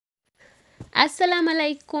Assalamu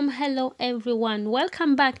alaikum, hello everyone,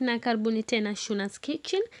 welcome back na karibuni tena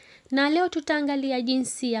Shunaskitchen. Na leo tutaangalia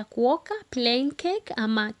jinsi ya kuoka plain cake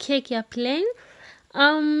ama cake ya plain.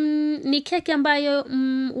 Ni keki ambayo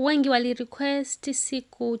wengi wali request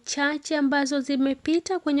siku chache ambazo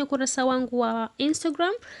zimepita kwenye ukurasa wangu wa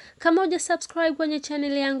Instagram. Kama huja subscribe kwenye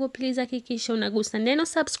channel yangu, please hakikisha unagusa neno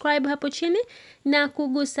subscribe hapo chini na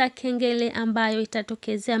kugusa kengele ambayo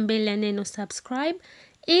itatokezea mbele ya neno subscribe,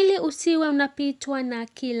 ili usiwe unapitwa na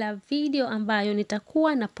kila video ambayo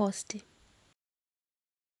nitakuwa na posti.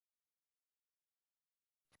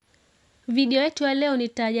 Video yetu ya leo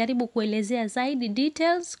nitajaribu kuelezea zaidi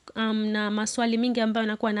details na maswali mingi ambayo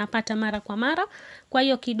nakuwa napata mara kwa mara. Kwa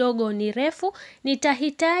hiyo kidogo ni refu.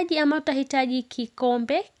 Nitahitaji ama utahitaji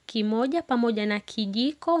kikombe kimoja pamoja na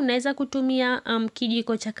kijiko. Unaweza kutumia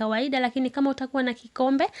kijiko cha kawaida, lakini kama utakuwa na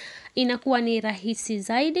kikombe inakuwa ni rahisi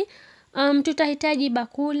zaidi. Tutahitaji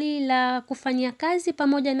bakuli la kufanyia kazi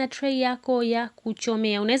pamoja na tray yako ya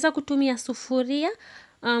kuchomea. Unaweza kutumia sufuria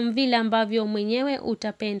vile ambavyo mwenyewe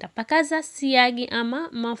utapenda. Pakaza siagi ama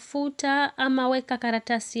mafuta ama weka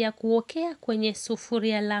karatasi ya kuokea kwenye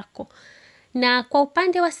sufuria lako. Na kwa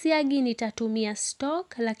upande wa siagi nitatumia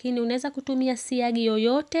stock, lakini unaweza kutumia siagi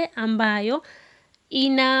yoyote ambayo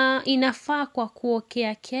inafaa kwa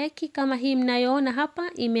kuokea keki. Kama hii mnayoona hapa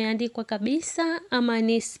imeandikwa kabisa ama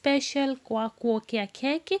ni special kwa kuokea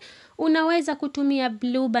keki. Unaweza kutumia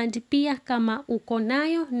blue band pia kama uko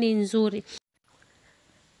nayo, ni nzuri.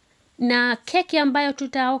 Na keki ambayo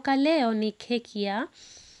tutaoka leo ni keki ya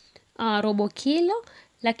robo kilo,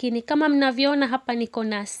 lakini kama mnavyoona hapa niko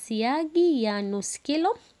na siagi ya nusu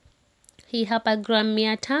kilo. Hii hapa gram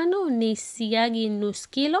 500 ni siagi nusu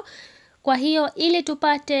kilo. Kwa hiyo ili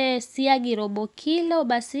tupate siagi robo kilo,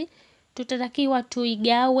 basi tutatakiwa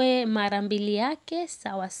tuigawe mara 2 yake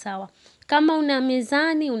sawa sawa. Kama una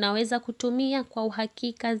mizani unaweza kutumia kwa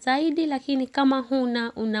uhakika zaidi, lakini kama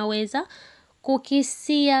huna unaweza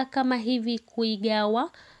kukisia kama hivi,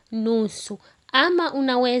 kuigawa nusu, ama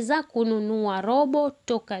unaweza kununua robo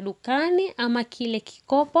toka dukani ama kile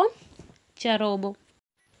kikopo cha robo.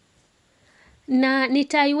 Na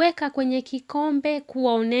nitaiweka kwenye kikombe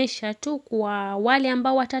kuwaonesha tu kwa wale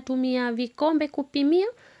ambao watatumia vikombe kupimia.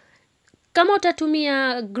 Kama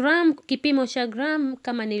utatumia gram, kipimo cha gram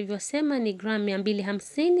kama nilivyosema ni gram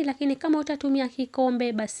 250, lakini kama utatumia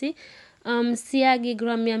kikombe basi siagi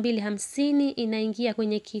gram 250 inaingia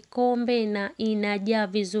kwenye kikombe na inajaa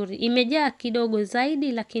vizuri. Imejaa kidogo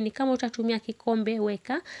zaidi, lakini kama utatumia kikombe,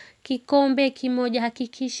 weka kikombe kimoja,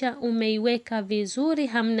 hakikisha umeiweka vizuri,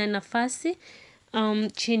 hamna nafasi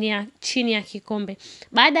chini ya kikombe.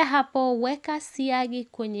 Baada hapo weka siagi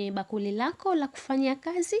kwenye bakuli lako la kufanyia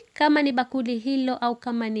kazi, kama ni bakuli hilo au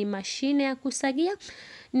kama ni mashine ya kusagia,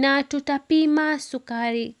 na tutapima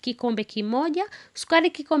sukari kikombe kimoja. Sukari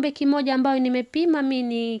kikombe kimoja ambayo nimepima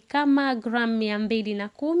mimi kama gram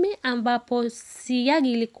 210, ambapo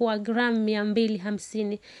siagi ilikuwa gram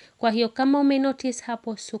 250. Kwa hiyo kama umenotice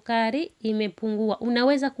hapo sukari imepungua,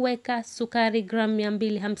 unaweza kuweka sukari gram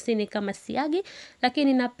 250 kama siagi,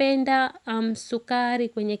 lakini napenda sukari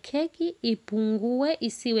kwenye keki ipungue,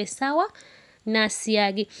 isiwe sawa na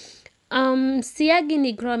siagi. Siagi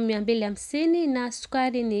ni gram 250 na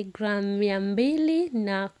sukari ni gram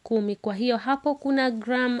 210. Kwa hiyo hapo kuna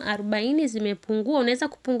gram 40 zimepungua. Unaweza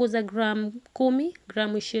kupunguza gram 10,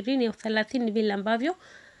 gram 20 au 30 vile ambavyo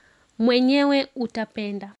mwenyewe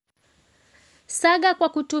utapenda. Saga kwa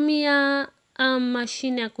kutumia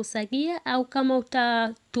mashine ya kusagia au kama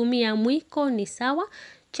utatumia mwiko ni sawa.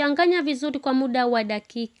 Changanya vizuri kwa muda wa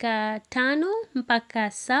dakika 5 mpaka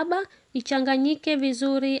 7. Ichanganyike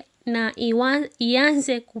vizuri na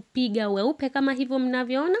ianze kupiga weupe kama hivyo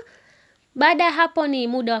mnavyoona. Baada ya hapo ni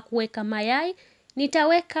muda wa kuweka mayai.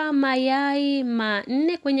 Nitaweka mayai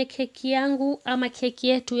 4 kwenye keki yangu ama keki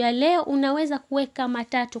yetu ya leo. Unaweza kuweka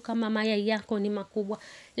 3 kama mayai yako ni makubwa,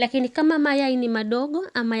 lakini kama mayai ni madogo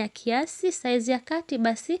ama ya kiasi size ya kati,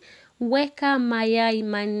 basi weka mayai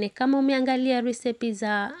 4. Kama umeangalia recipe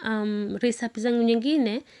zangu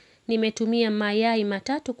nyingine, nimetumia mayai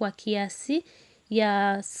 3 kwa kiasi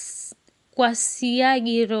ya kwa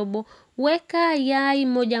siagi robo. Weka yai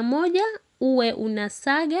moja uwe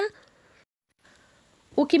unasaga.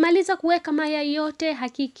 Ukimaliza kuweka mayai yote,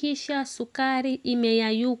 hakikisha sukari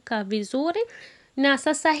imeyayuka vizuri. Na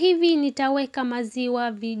sasa hivi nitaweka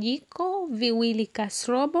maziwa vijiko 2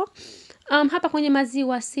 kasrobo. Hapa kwenye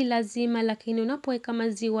maziwa si lazima, lakini unapoweka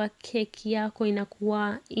maziwa keki yako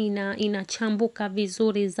inakuwa inachambuka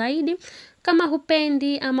vizuri zaidi. Kama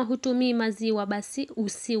hupendi ama hutumii maziwa basi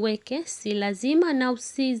usiweke, si lazima, na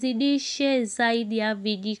usizidishe zaidi ya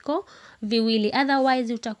vijiko 2,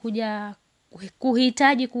 otherwise utakuja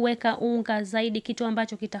kuhitaji kuweka unga zaidi, kitu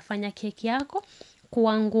ambacho kitafanya keki yako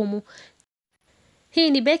kuwa ngumu. Hii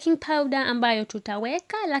ni baking powder ambayo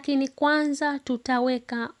tutaweka, lakini kwanza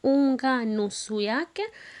tutaweka unga nusu yake.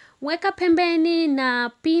 Weka pembeni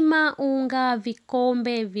na pima unga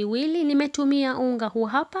vikombe viwili. Nimetumia unga huu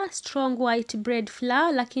hapa, strong white bread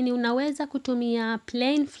flour, lakini unaweza kutumia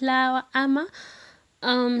plain flour ama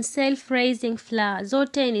self-raising flour.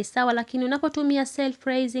 Zote ni sawa, lakini unapotumia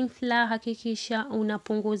self-raising flour hakikisha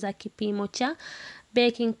unapunguza kipimo cha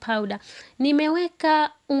baking powder.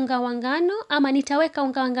 Nimeweka unga wa ngano ama nitaweka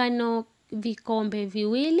unga wa ngano vikombe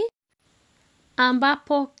viwili,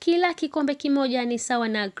 ambapo kila kikombe kimoja ni sawa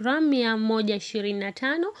na gram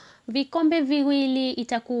 125. Vikombe viwili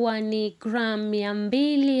itakuwa ni gram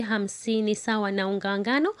 250 sawa na unga wa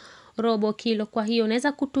ngano robo kilo. Kwa hiyo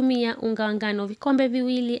unaweza kutumia unga wa ngano vikombe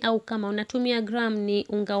viwili, au kama unatumia gram ni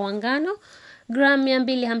unga wa ngano gram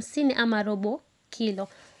 250 ama robo kilo.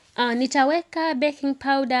 Nitaweka baking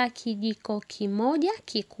powder kijiko kimoja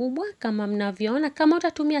kikubwa kama mnavyoona. Kama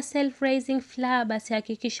utatumia self-raising flour basi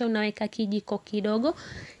hakikisha unaweka kijiko kidogo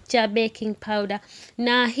cha baking powder.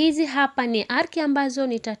 Na hizi hapa ni arki ambazo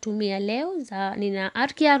nitatumia leo. Nina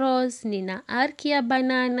arki ya rose, nina arki ya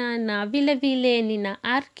banana na vile vile nina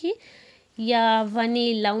arki ya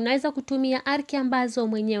vanilla. Unaweza kutumia arki ambazo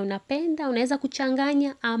mwenyewe unapenda, unaweza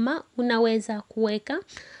kuchanganya ama unaweza kuweka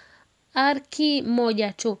arki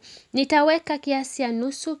moja tu. Nitaweka kiasi ya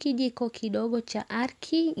nusu kijiko kidogo cha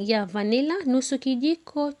arki ya vanilla, nusu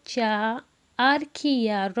kijiko cha arki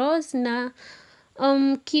ya rose na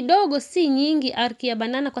kidogo, si nyingi, arki ya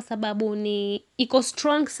banana kwa sababu iko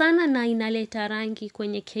strong sana na inaleta rangi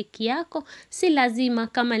kwenye keki yako. Si lazima,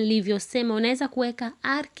 kama nilivyosema, unaweza kuweka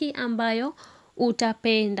arki ambayo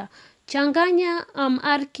utapenda. Changanya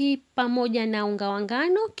arki pamoja na unga wa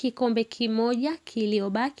ngano kikombe kimoja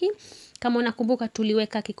kiliobaki. Kama unakumbuka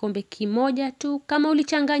tuliweka kikombe kimoja tu. Kama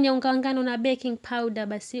ulichanganya unga wa ngano na baking powder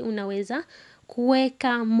basi unaweza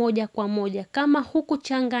kuweka moja kwa moja. Kama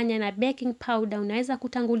hukuchanganya na baking powder unaweza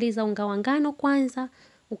kutanguliza unga wa ngano kwanza,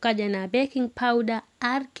 ukaja na baking powder,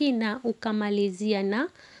 arki na ukamalizia na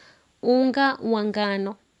unga wa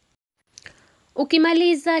ngano.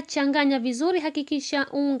 Ukimaliza changanya vizuri, hakikisha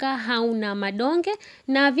unga hauna madonge,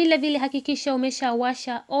 na vile vile hakikisha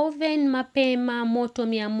umeshawasha oven mapema moto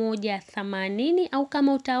 180, au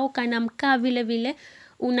kama utaoka na mkaa vile vile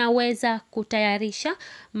unaweza kutayarisha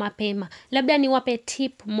mapema. Labda niwape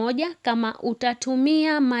tip moja, kama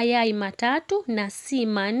utatumia mayai 3 na si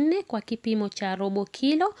 4 kwa kipimo cha robo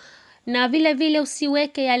kilo, na vile vile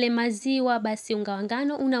usiweke yale maziwa, basi unga wa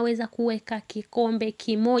ngano unaweza kuweka kikombe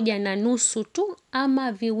kimoja na nusu tu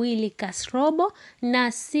ama viwili kasrobo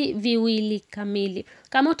na si viwili kamili.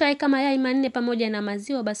 Kama utaweka mayai 4 pamoja na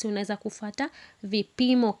maziwa basi unaweza kufuata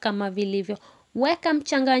vipimo kama vilivyo. Weka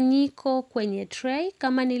mchanganyiko kwenye tray.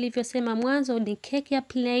 Kama nilivyosema mwanzo, ni keki ya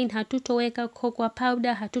plain, hatutoweka cocoa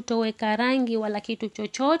powder, hatutoweka rangi wala kitu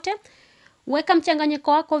chochote. Weka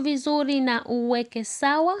mchanganyiko wako vizuri na uweke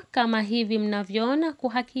sawa kama hivi mnavyoona,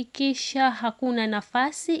 kuhakikisha hakuna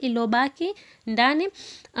nafasi ilobaki ndani.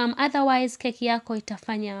 Otherwise keki yako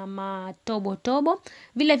itafanya matobo tobo.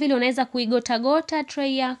 Vile vile unaweza kuigota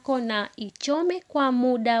tray yako na ichome kwa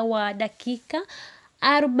muda wa dakika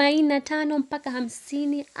 45 mpaka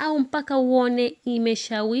 50, au mpaka uone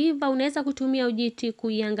imeshawiva. Unaweza kutumia ujiti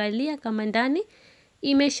kuiangalia kama ndani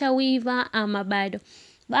imeshawiva ama bado.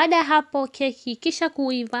 Baada ya hapo keki kisha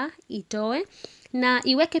kuiva itoe na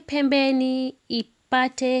iweke pembeni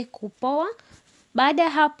ipate kupoa. Baada ya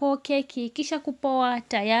hapo keki kisha kupoa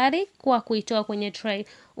tayari kwa kuitoa kwenye tray.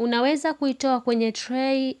 Unaweza kuitoa kwenye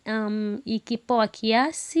tray ikipoa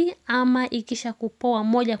kiasi ama ikisha kupoa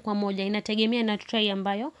moja kwa moja. Inategemea na tray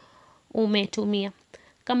ambayo umetumia.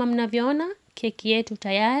 Kama mnavyoona keki yetu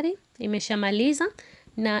tayari imeshamaliza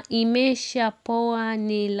na imeshapoa,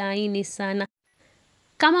 ni laini sana.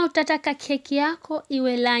 Kama utataka keki yako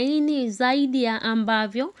iwe laini zaidi ya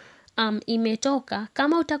ambavyo imetoka,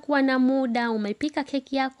 kama utakuwa na muda umepika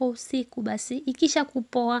keki yako usiku, basi ikisha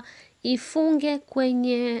kupoa ifunge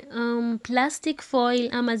kwenye plastic foil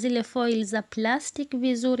ama zile foil za plastic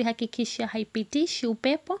vizuri. Hakikisha haipitishi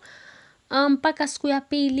upepo. Mpaka siku ya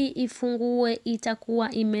pili ifungue,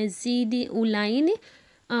 itakuwa imezidi ulaini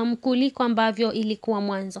kuliko ambavyo ilikuwa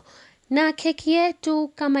mwanzo. Na keki yetu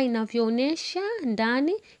kama inavyoonesha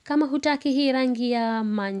ndani, kama hutaki hii rangi ya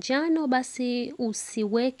manjano basi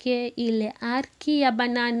usiweke ile arki ya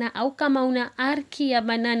banana, au kama una arki ya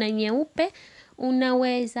banana nyeupe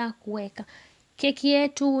unaweza kuweka. Keki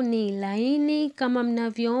yetu ni laini kama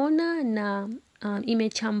mnavyoona na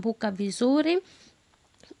imechambuka vizuri.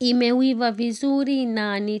 imewiva vizuri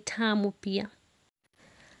na ni tamu pia.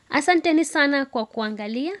 Asanteni sana kwa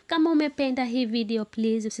kuangalia. Kama umependa hii video,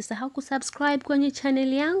 please usisahau kusubscribe kwenye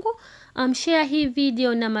channel yangu. Share hii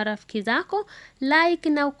video na marafiki zako. Like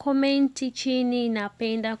na ukomenti chini,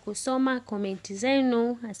 napenda kusoma komenti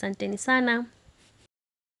zenu. Asanteni sana.